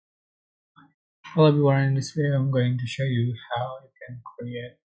Hello everyone, in this video I'm going to show you how you can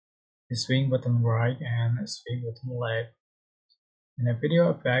create a swing button right and a swing button left in a video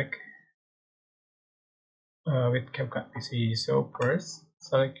effect with Capcut PC. So first,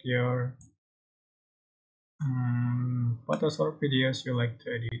 select your photos or videos you like to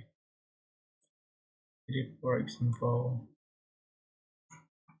edit. For example.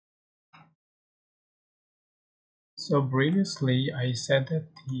 So previously I set that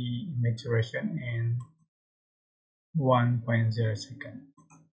the image duration in 1.0 second.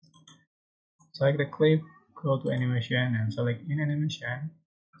 Select the clip, go to animation and select in animation.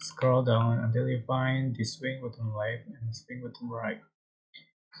 Scroll down until you find the swing button left and the swing button right.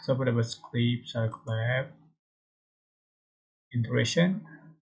 So for the best clip, select left. In duration,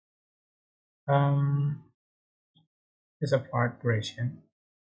 is a part duration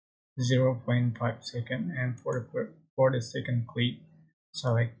 0.5 second, and for the second clip,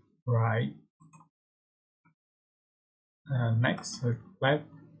 select right. Next, select left.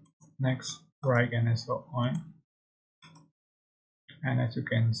 Next, right, and so on. And as you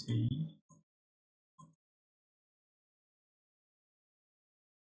can see,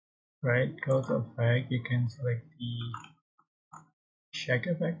 right, go to effect. You can select the shake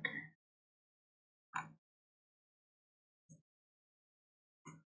effect.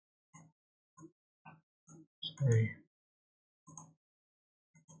 Sorry.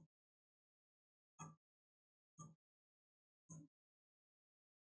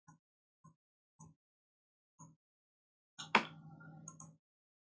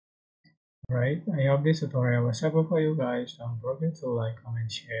 Right, I hope this tutorial was helpful for you guys. Don't forget to like,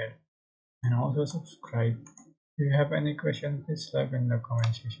 comment, share, and also subscribe. If you have any question, please leave in the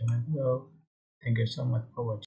comment section below. Thank you so much for watching.